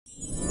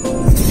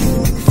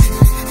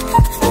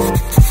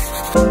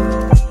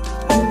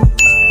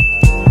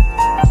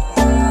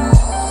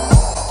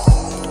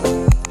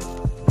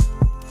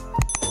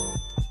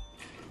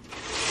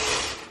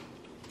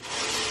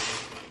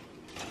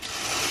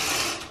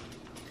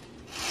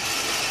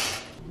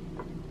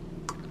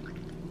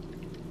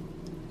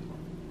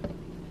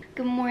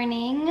Good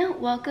morning.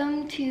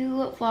 Welcome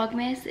to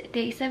Vlogmas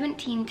day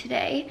 17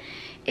 today.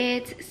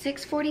 It's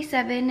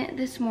 6:47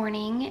 this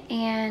morning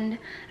and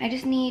I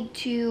just need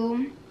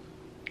to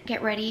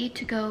get ready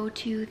to go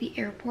to the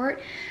airport.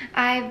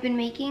 I've been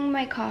making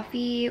my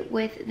coffee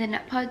with the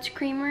Nut Pods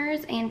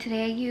creamers and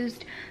today I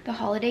used the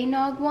Holiday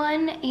Nog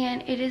one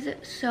and it is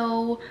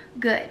so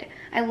good.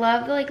 I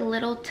love the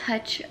little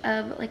touch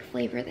of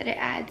flavor that it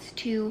adds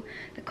to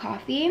the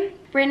coffee.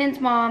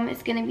 Brandon's mom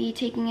is gonna be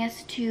taking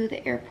us to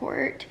the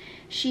airport.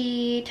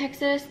 She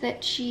texted us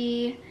that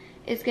she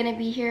is gonna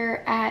be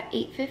here at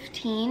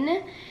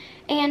 8:15.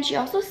 And she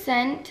also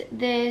sent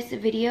this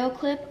video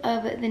clip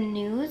of the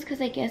news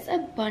because I guess a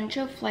bunch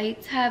of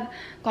flights have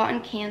gotten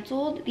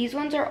canceled. These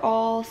ones are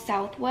all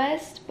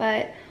Southwest,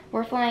 but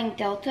we're flying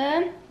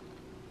Delta.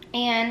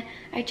 And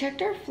I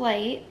checked our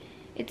flight.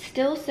 It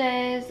still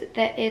says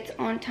that it's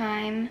on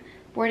time,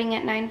 boarding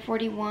at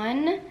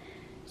 9:41.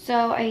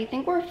 So I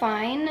think we're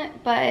fine,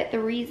 but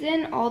the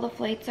reason all the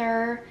flights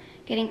are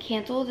getting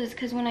canceled is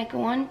because when I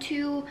go on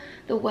to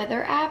the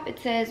weather app, it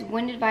says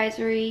wind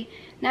advisory,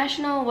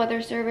 National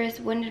Weather Service,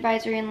 wind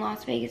advisory in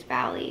Las Vegas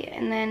Valley.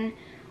 And then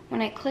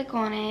when I click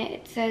on it,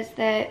 it says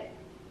that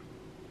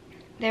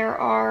there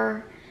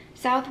are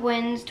south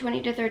winds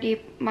 20 to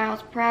 30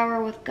 miles per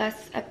hour with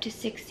gusts up to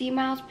 60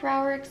 miles per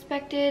hour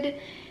expected.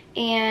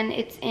 And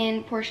it's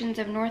in portions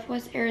of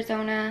Northwest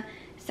Arizona,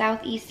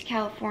 Southeast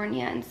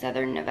California, and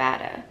Southern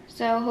Nevada.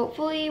 So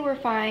hopefully we're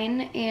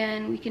fine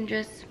and we can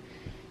just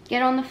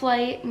get on the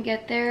flight and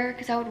get there,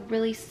 because that would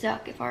really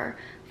suck if our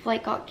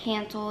flight got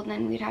canceled and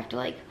then we'd have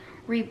to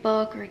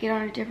rebook or get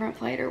on a different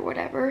flight or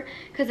whatever,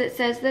 because it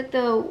says that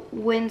the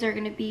winds are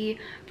going to be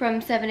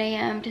from 7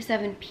 a.m. to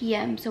 7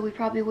 p.m. so we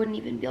probably wouldn't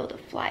even be able to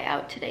fly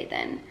out today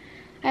then.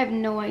 I have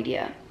no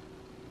idea.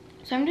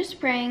 So I'm just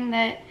praying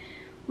that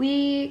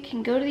we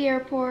can go to the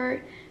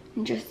airport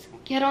and just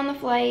get on the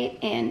flight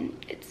and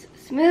it's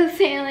smooth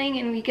sailing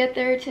and we get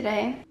there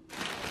today.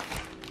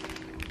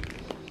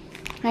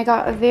 I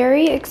got a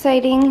very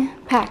exciting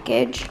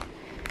package,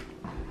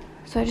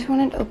 so I just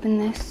wanted to open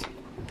this.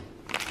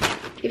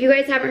 If you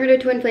guys haven't heard of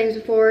Twin Flames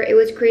before, it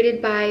was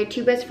created by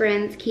two best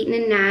friends, Keaton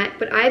and Nat,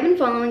 but I've been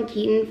following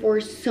Keaton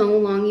for so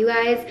long, you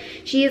guys.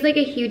 She is a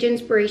huge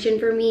inspiration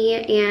for me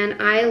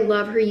and I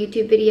love her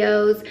YouTube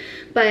videos,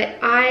 but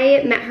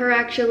I met her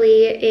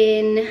actually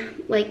in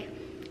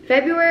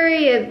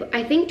February of,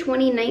 I think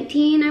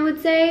 2019, I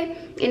would say,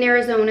 in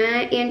Arizona,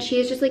 and she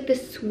is just the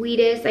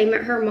sweetest. I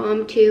met her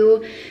mom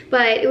too,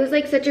 but it was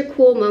such a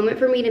cool moment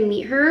for me to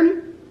meet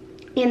her.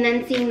 And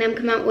then seeing them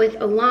come out with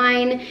a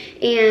line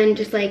and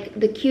just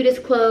the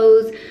cutest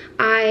clothes,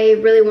 I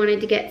really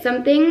wanted to get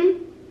something.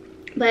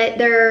 But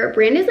their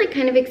brand is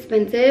kind of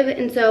expensive,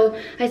 and so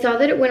I saw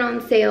that it went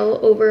on sale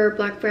over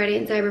Black Friday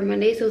and Cyber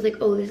Monday, so I was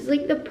oh, this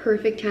is the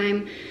perfect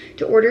time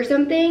to order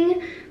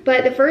something.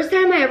 But the first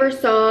time I ever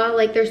saw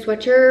their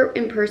sweatshirt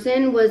in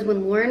person was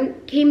when Lauren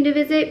came to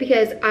visit,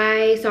 because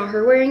I saw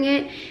her wearing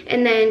it,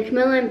 and then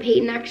Camilla and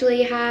Peyton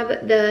actually have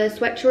the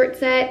sweatshirt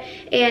set,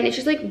 and it's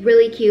just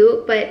really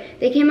cute. But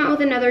they came out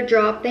with another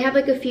drop. They have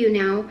a few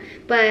now,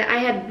 but I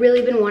had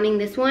really been wanting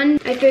this one.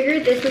 I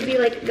figured this would be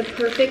the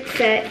perfect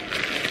set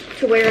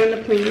to wear on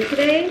the plane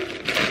today.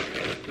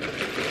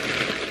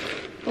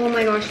 Oh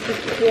my gosh, the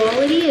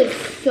quality is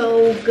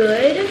so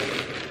good.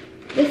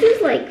 This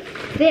is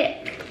thick.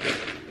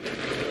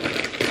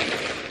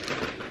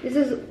 This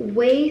is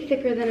way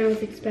thicker than I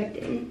was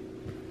expecting.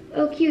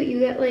 Oh cute, you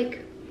get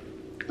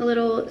a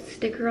little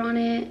sticker on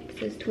it. It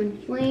says Twin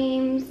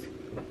Flames.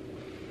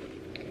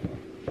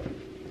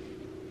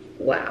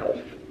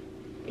 Wow,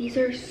 these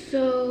are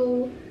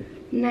so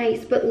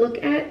nice, but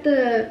look at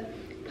the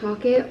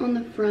pocket on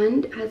the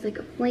front. It has a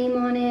flame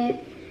on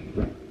it.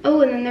 Oh,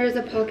 and then there's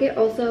a pocket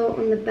also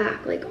on the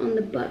back, on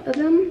the butt of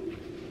them.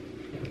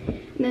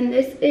 And then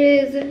this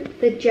is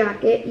the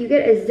jacket. You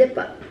get a zip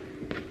up.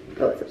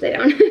 Oh, it's upside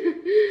down.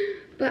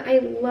 But I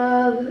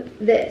love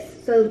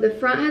this. So the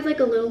front has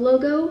a little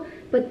logo,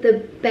 but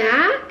the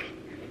back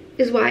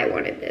is why I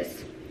wanted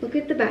this. Look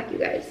at the back, you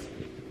guys.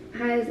 It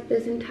has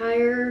this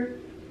entire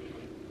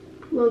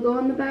logo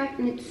on the back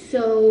and it's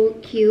so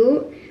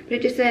cute. But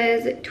it just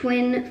says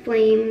Twin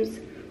Flames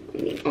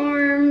on the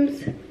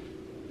arms.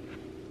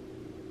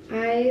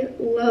 I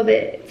love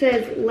it. It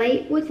says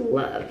light with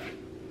love.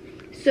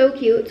 So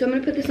cute. So I'm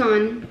gonna put this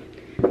on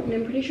and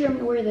I'm pretty sure I'm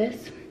gonna wear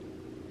this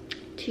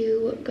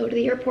to go to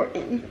the airport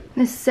in.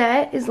 This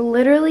set is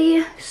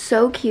literally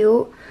so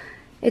cute.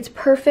 It's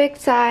perfect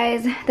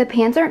size. The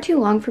pants aren't too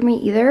long for me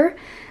either.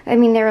 I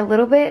mean, they're a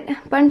little bit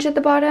bunched at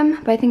the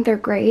bottom, but I think they're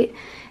great.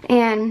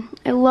 And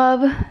I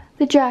love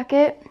the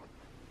jacket,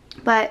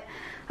 but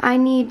I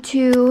need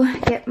to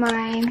get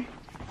my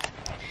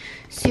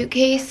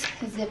suitcase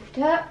zipped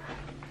up.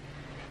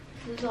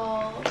 This is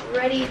all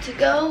ready to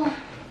go.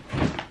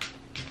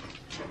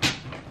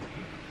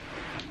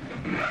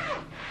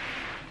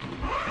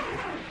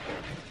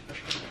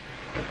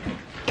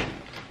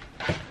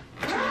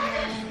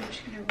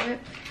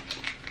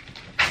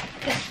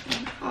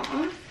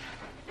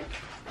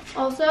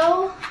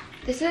 Also,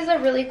 This is a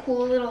really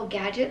cool little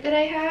gadget that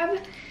I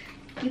have.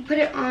 You put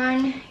it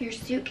on your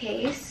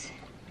suitcase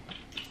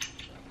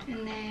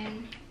and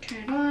then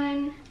turn it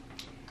on,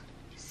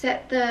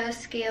 set the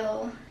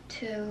scale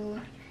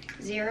to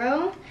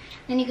 0,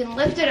 then you can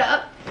lift it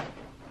up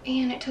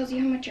and it tells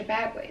you how much your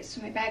bag weighs. So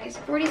my bag is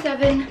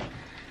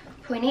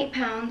 47.8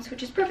 pounds,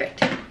 which is perfect.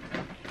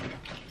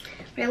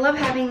 But I love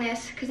having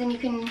this because then you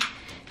can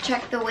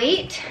check the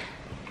weight.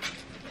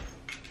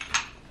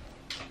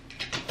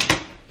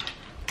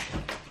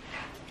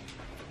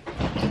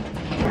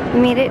 We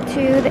made it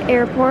to the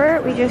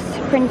airport. We just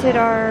printed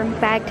our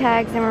bag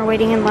tags and we're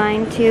waiting in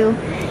line to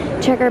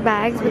check our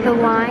bags, but the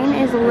line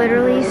is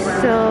literally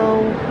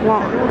so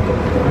long.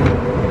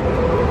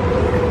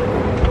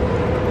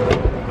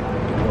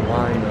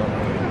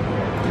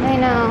 I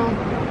know.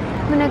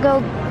 I'm gonna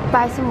go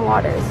buy some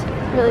waters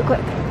really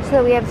quick so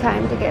that we have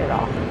time to get it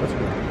all.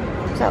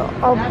 So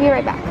I'll be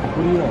right back.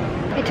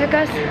 It took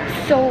us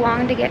so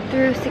long to get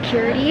through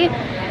security.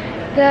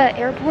 The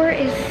airport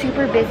is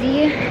super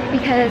busy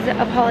because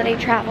of holiday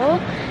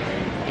travel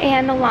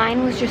and the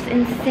line was just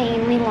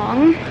insanely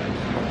long.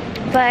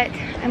 But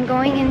I'm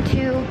going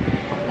into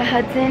the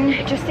Hudson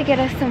just to get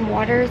us some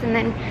waters, and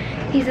then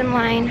he's in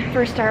line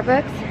for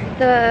Starbucks.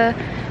 The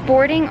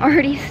boarding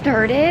already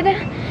started,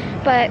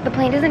 but the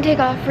plane doesn't take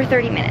off for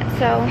 30 minutes,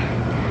 so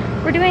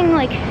we're doing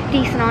like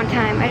decent on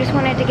time. I just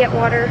wanted to get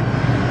water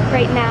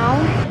right now.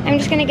 I'm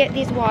just gonna get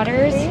these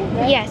waters.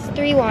 Yes,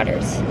 3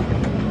 waters.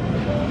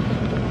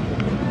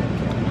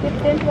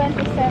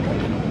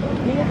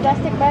 15.27. Need a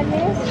plastic bag,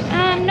 miss?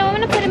 No, I'm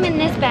gonna put them in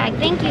this bag.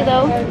 Thank you,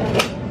 though.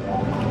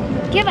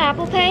 Do you have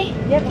Apple Pay?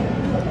 Yep.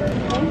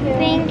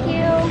 Thank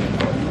you.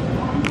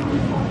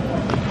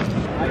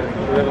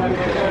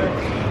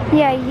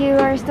 Yeah, you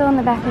are still in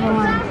the back of the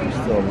line. You're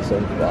still on the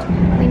same spot.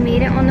 We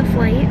made it on the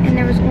flight, and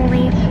there was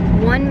only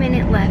 1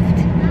 minute left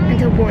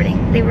until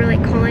boarding. They were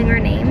like calling our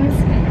names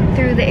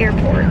through the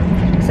airport,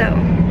 so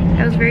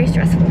that was very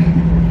stressful.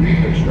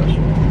 Very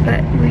stressful.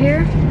 But we're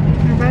here.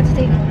 We're about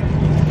to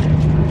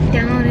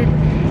downloaded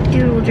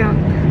Doodle Jump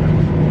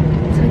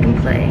so we can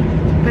play.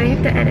 But I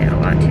have to edit a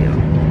lot too.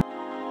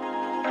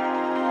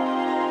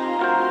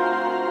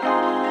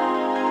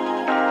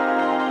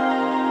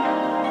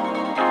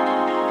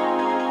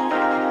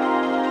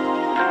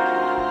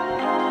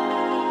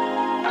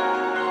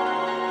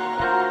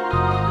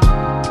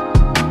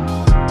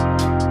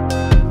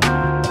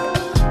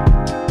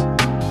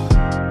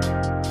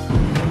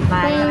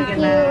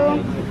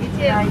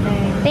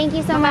 Thank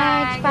you so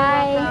much.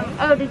 Bye.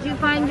 Oh, did you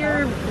find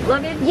your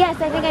luggage? Yes,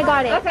 I think I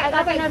got it. Okay, I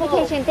got the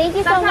notification. Cool. Thank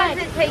you so much.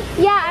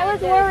 Yeah, I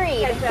was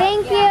worried.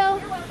 Thank you.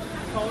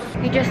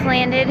 We just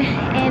landed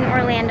in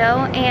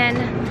Orlando and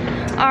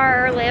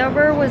our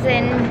layover was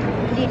in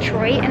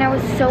Detroit, and I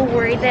was so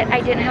worried that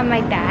I didn't have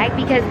my bag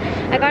because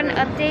I got an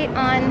update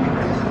on,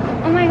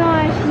 oh my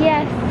gosh,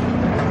 yes.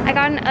 I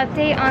got an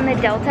update on the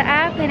Delta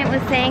app and it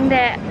was saying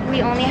that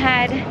we only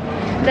had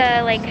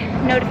the like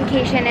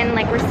notification and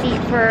like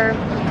receipt for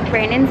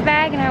Brandon's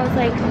bag, and I was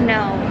like,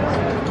 no,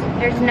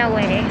 there's no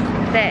way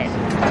that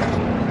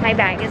my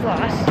bag is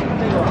lost.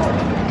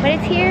 But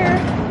it's here.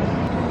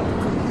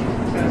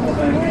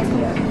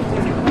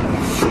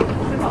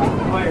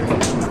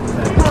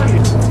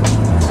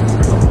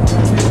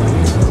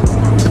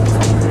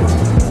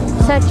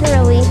 Such a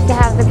relief to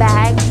have the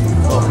bag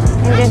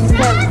and just to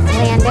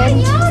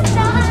landed.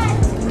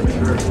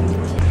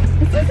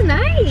 This is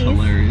nice.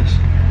 Hilarious.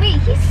 Wait,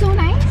 he's so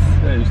nice.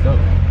 Yeah, he's dope.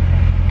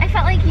 I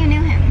felt like you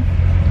knew him.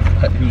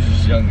 He was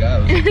just a young guy. I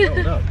was like, oh,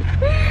 no.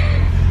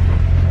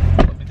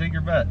 Let me take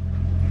your bet.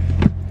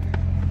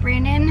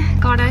 Brandon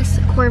got us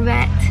a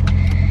Corvette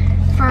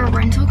for a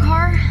rental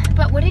car.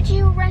 But what did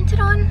you rent it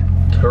on?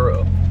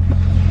 Turo.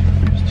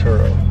 It was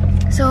Turo.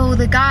 So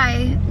the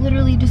guy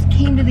literally just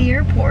came to the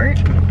airport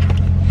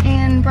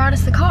and brought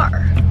us the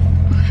car.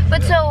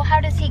 But so how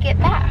does he get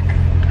back?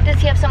 Does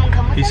he have someone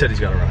come with him? He said he's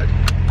got a ride.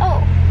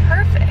 Oh,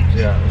 perfect.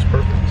 Yeah, it was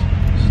perfect.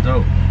 This is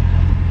dope.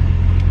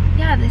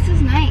 Yeah, this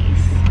is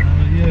nice.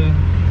 Yeah.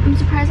 I'm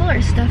surprised all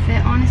our stuff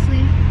fit,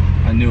 honestly.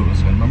 I knew it was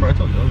gonna. Remember I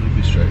told you it would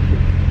be straight.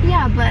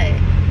 Yeah, but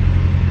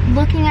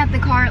looking at the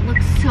car, it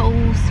looks so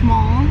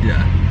small.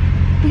 Yeah.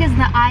 Because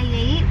the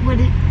i8 would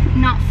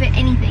not fit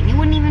anything. It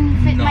wouldn't even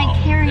fit my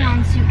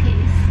carry-on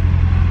suitcase.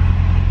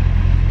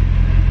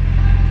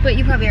 But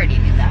you probably already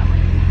knew that one.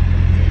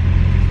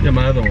 Yeah,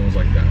 my other one was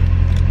like that.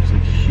 It was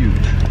like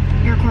huge.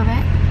 Your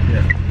Corvette?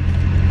 Yeah.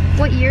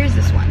 What year is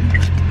this one?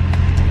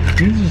 I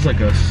think this is like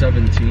a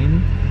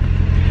 17.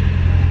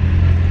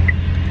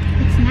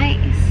 It's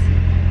nice.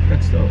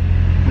 That's dope.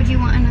 Would you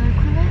want another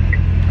Corvette?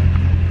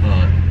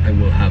 I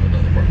will have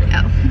another Corvette.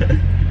 Oh.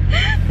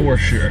 For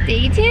sure.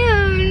 Stay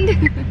tuned.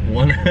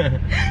 100%.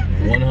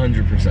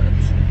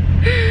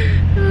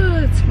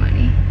 Oh, that's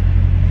funny.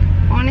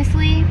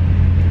 Honestly,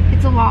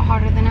 it's a lot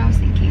hotter than I was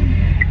thinking.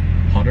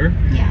 Hotter?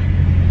 Yeah.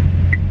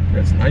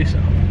 That's nice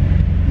out.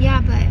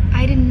 Yeah, but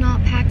I did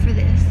not pack for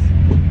this.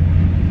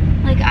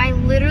 Like, I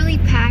literally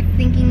packed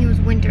thinking it was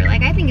winter.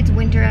 Like, I think it's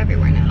winter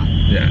everywhere now.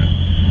 Yeah.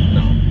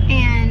 No.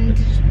 And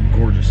it's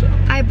gorgeous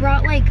out. I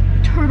brought like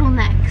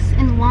turtlenecks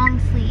and long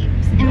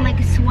sleeves and like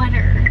a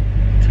sweater.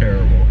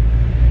 Terrible.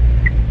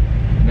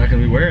 You're not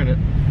gonna be wearing it.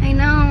 I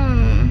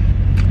know.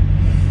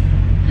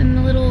 I'm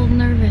a little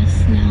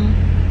nervous now.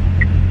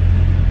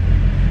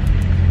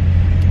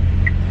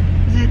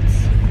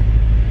 It's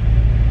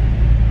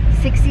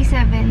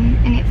 67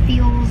 and it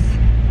feels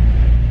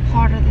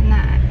hotter than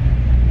that.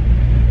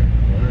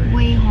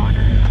 Way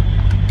hotter.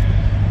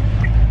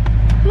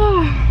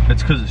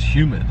 It's because it's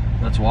humid.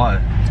 That's why.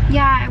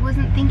 Yeah, I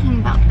wasn't thinking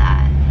about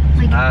that.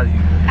 Like, Not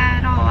humid.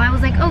 at all. I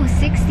was like, oh,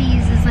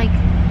 60s is like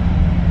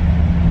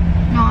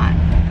not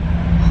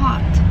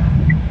hot.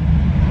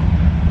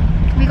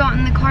 We got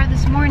in the car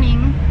this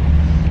morning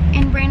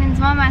and Brandon's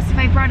mom asked if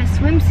I brought a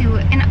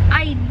swimsuit, and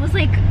I was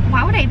like,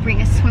 why would I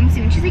bring a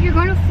swimsuit? And she's like, you're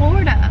going to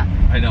Florida.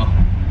 I know.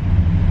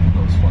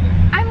 That was funny.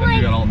 I'm Then like,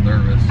 you got all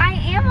nervous. I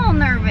am all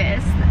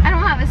nervous. I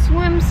don't have a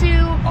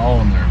swimsuit.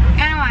 All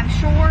nervous. I don't have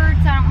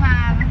shorts. I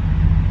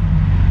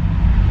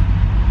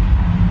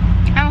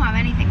don't have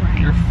anything right.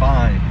 You're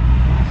fine.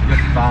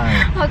 You're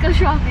fine. I'll go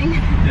shopping.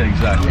 Yeah,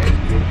 exactly.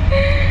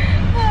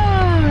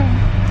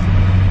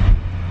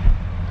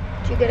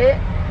 Did you get it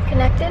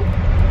connected?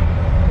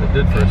 It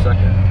did for a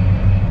second.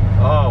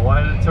 Oh,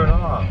 why did it turn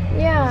off?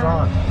 Yeah. It's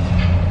on.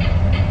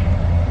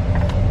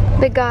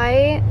 The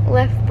guy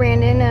left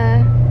Brandon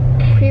a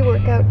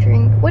pre-workout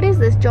drink. What is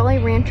this? Jolly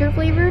Rancher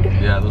flavored?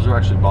 Yeah, those are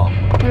actually bomb.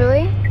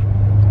 Really?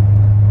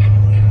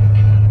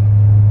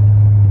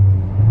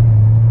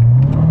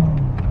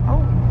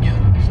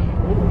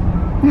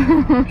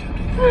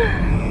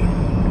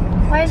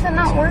 Why is it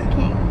not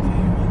working?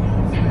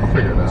 I'll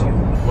figure it out.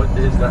 What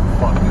is that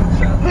fucking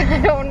sound?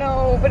 I don't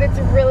know, but it's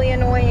really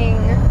annoying.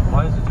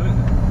 Why is it doing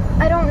that?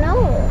 I don't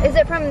know. Is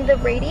it from the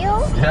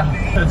radio?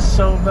 Yeah, it's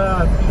so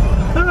bad.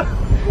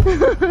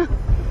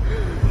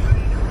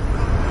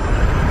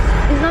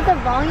 Is that the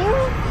volume?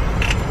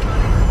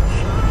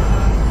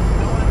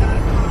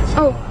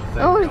 Oh,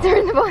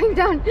 turn the volume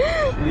down.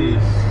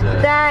 Jesus.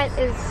 That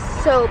is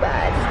so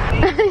bad.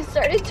 I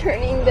started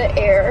turning the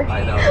air.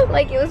 I know.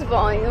 Like it was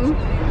volume.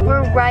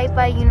 We're right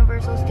by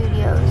Universal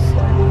Studios.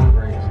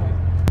 Crazy.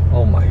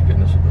 Oh my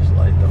goodness with this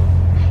light though.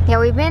 Yeah,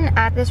 we've been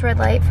at this red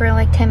light for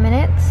like 10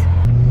 minutes.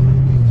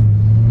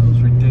 That was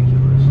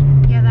ridiculous.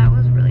 Yeah, that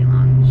was really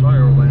long. Sorry,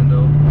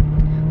 Orlando.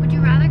 Would you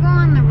rather go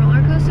on the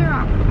roller coaster or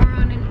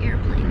on an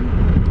airplane?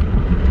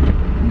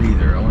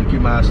 Neither. I want to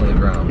keep my ass on the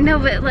ground. No,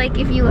 but like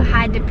if you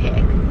had to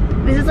pick.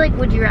 This is like,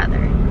 would you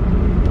rather?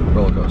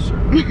 Roller coaster.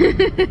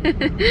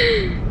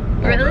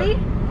 Really?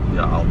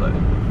 Yeah, all day.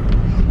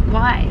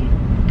 Why?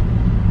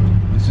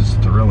 This is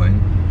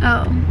thrilling.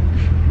 Oh.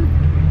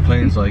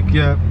 Plane's like,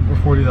 yeah, we're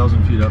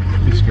 40,000 feet up.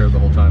 Be scared the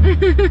whole time.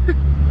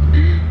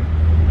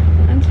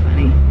 That's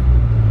funny.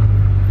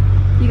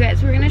 You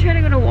guys, we're gonna try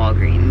to go to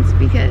Walgreens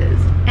because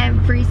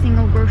every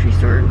single grocery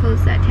store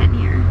closed at 10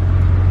 here.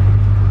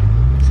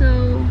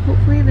 So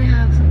hopefully they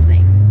have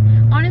something.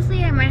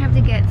 Honestly, I might have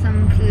to get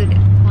some food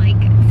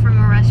like from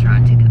a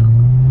restaurant to go.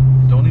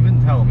 Don't even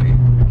tell me.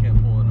 I can't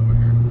pull it over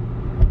here.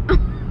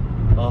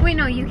 Oh, Wait,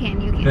 no, you can.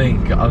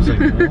 thank God. I was like,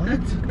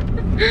 what?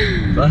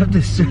 Do I have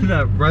to sit at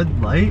that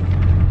red light?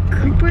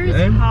 Cooper's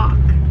Then? Hawk.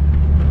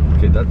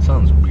 Okay, that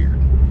sounds weird.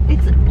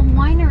 It's a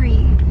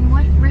winery.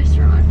 What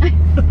restaurant? I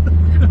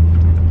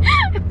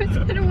was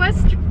at a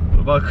Western. What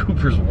about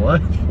Cooper's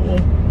what?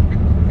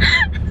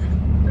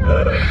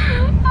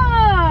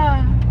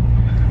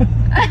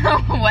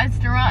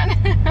 Restaurant.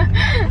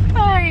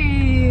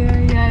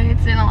 Yeah,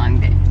 it's been a long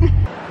day.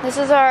 This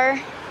is our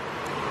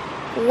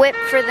whip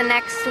for the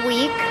next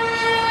week.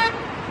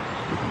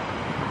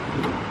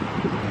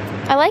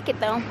 I like it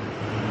though.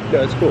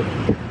 Yeah, it's cool.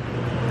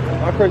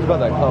 I'm not crazy about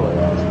that color.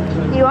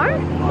 You are?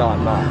 No,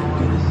 I'm not.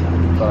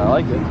 But I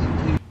like it.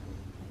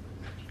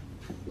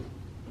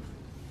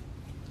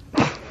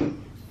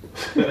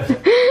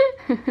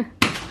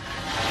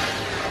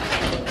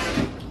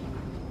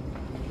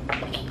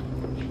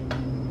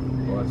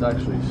 Well, it's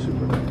actually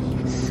super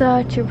nice.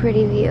 Such a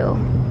pretty view.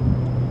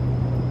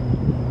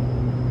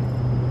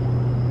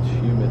 It's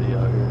humidity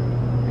out here.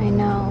 I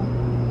know.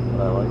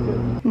 But I like it.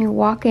 When you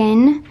walk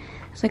in,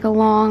 it's like a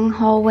long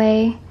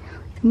hallway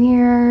with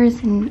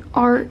mirrors and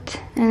art,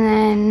 and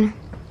then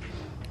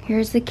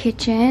here's the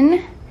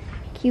kitchen.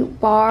 Cute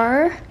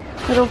bar,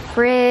 little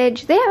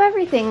fridge. They have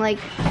everything, like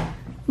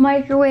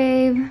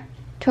microwave,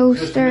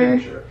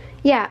 toaster.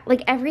 Yeah,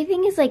 like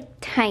everything is like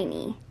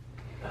tiny.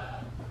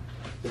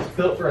 It's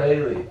built for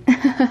Haley.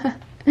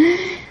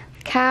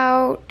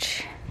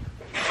 Couch.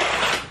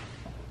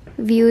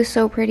 View is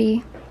so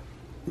pretty.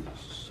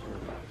 So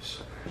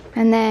nice.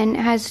 And then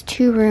it has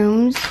 2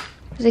 rooms.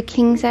 There's a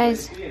king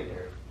size.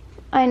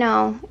 I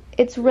know,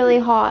 it's really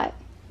hot.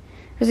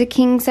 There's a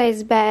king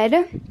size bed.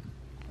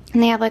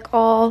 And they have like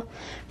all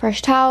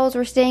fresh towels.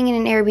 We're staying in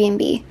an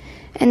Airbnb.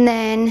 And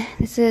then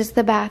this is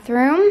the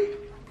bathroom.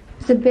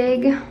 It's a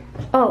big,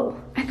 oh,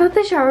 I thought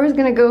the shower was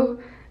gonna go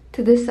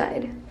to this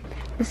side.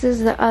 This is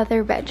the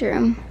other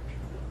bedroom.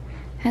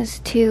 Has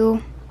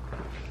 2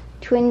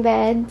 twin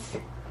beds.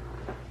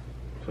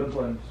 Twin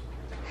flames.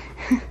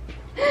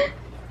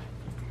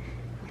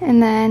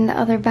 And then the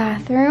other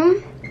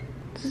bathroom.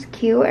 This is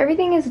cute.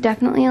 Everything is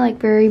definitely like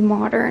very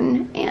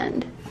modern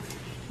and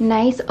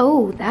nice.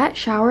 Oh, that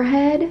shower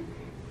head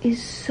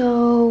is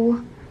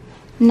so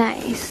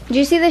nice. Did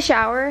you see the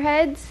shower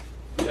heads?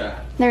 Yeah.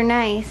 They're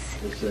nice.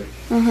 They're sick.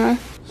 Uh-huh.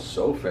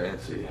 So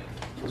fancy.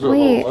 Those are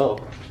Wait. low.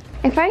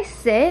 If I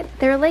sit,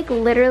 they're like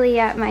literally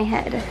at my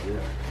head. Yeah.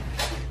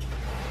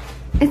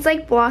 It's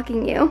like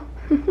blocking you.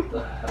 What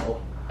the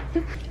hell?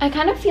 I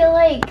kind of feel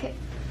like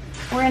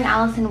we're in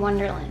Alice in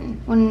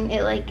Wonderland when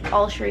it like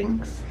all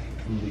shrinks.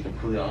 To be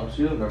completely honest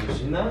with you, I've never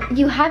seen that.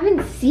 You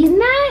haven't seen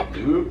that?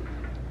 Dude.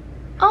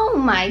 Oh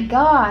my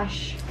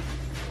gosh.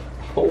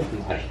 Oh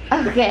my.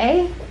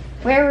 Okay.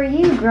 Where were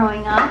you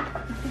growing up?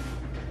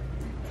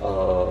 I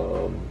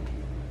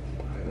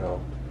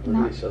know.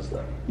 Nobody says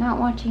that. Not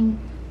watching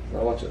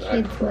Not watching that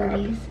kids crap.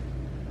 movies.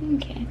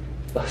 Okay.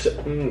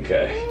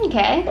 Okay.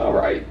 Okay. All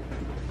right.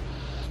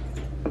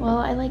 Well,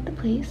 I like the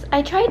place.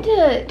 I tried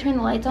to turn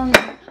the lights on.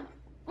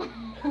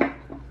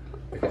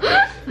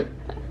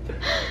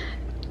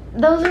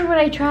 Those are what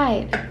I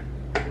tried.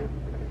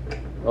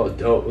 Oh,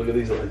 dope. Look at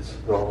these lights.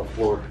 They're on the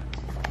floor.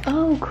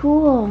 Oh,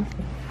 cool.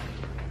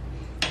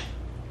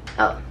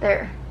 Oh,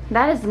 there.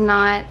 That is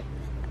not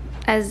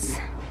as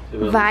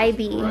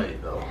vibey.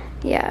 Right, though.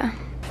 Yeah.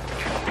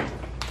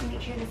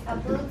 Make sure this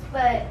uploads,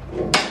 but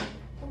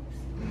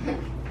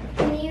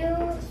can you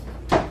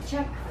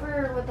check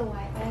for what the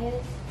Wi-Fi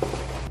is?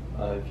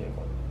 I can't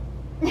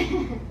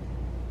find it.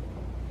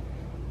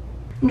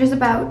 I'm just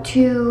about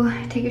to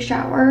take a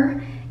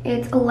shower.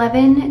 It's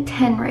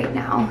 11:10 right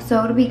now,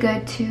 so it'll be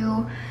good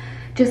to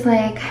just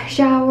like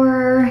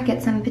shower,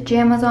 get some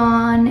pajamas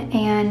on,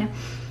 and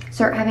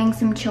start having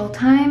some chill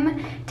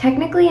time.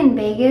 Technically in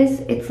Vegas,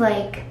 it's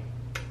like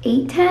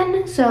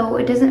 8:10, so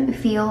it doesn't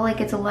feel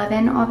like it's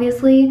 11,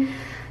 obviously.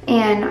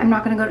 And I'm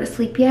not gonna go to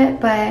sleep yet,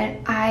 but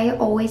I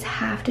always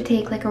have to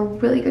take like a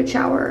really good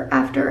shower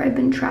after I've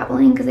been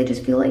traveling because I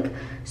just feel like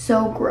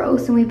so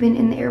gross. And we've been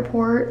in the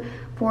airport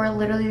for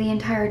literally the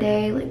entire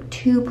day, like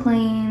 2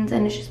 planes,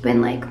 and it's just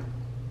been like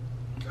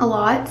a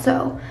lot.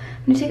 So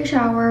I'm gonna take a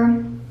shower.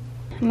 I'm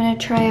gonna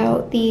try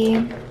out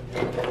the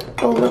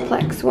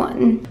Olaplex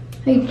one.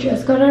 I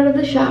just got out of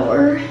the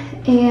shower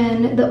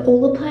and the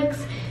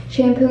Olaplex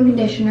shampoo and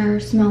conditioner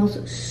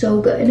smells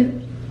so good.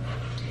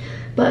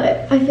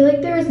 But I feel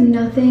like there is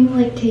nothing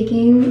like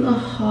taking a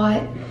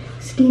hot,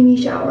 steamy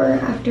shower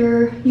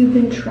after you've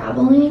been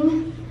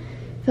traveling.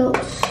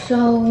 Felt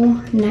so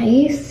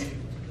nice.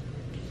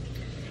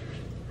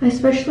 I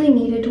especially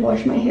needed to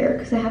wash my hair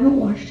because I haven't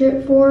washed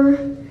it for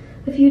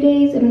a few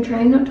days. I've been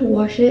trying not to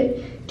wash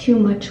it too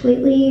much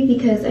lately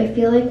because I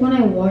feel like when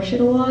I wash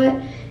it a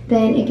lot,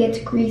 then it gets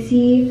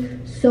greasy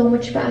so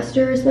much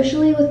faster,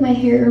 especially with my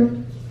hair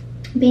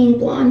being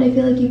blonde. I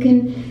feel like you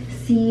can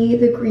see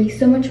the grease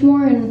so much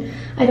more, and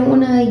I don't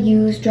want to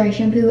use dry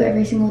shampoo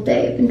every single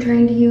day. I've been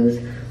trying to use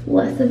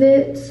less of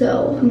it,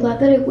 so I'm glad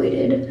that I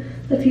waited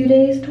a few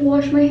days to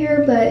wash my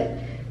hair, but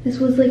this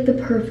was like the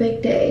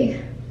perfect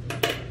day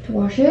to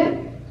wash it.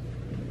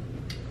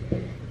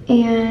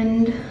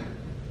 And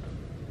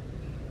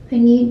I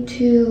need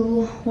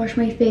to wash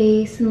my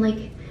face and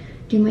like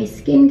do my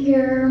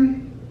skincare.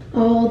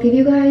 I'll give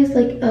you guys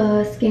like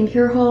a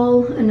skincare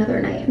haul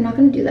another night. I'm not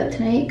gonna do that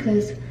tonight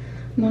because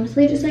I'm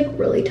honestly just like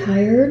really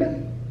tired.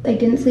 I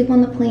didn't sleep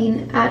on the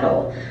plane at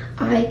all.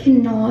 I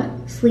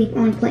cannot sleep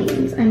on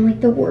planes. I'm like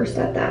the worst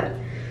at that.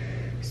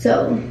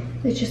 So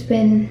it's just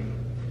been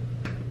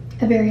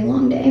a very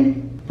long day.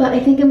 But I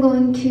think I'm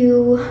going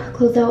to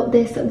close out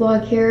this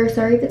vlog here.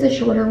 Sorry if it's a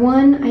shorter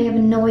one. I have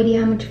no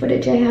idea how much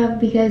footage I have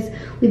because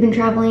we've been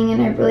traveling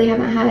and I really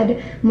haven't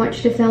had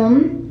much to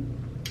film.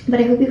 But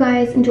I hope you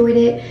guys enjoyed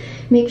it.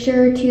 Make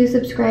sure to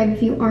subscribe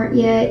if you aren't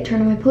yet.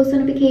 Turn on my post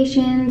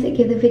notifications.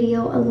 Give the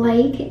video a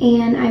like.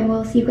 And I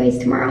will see you guys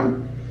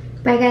tomorrow.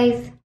 Bye,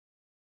 guys.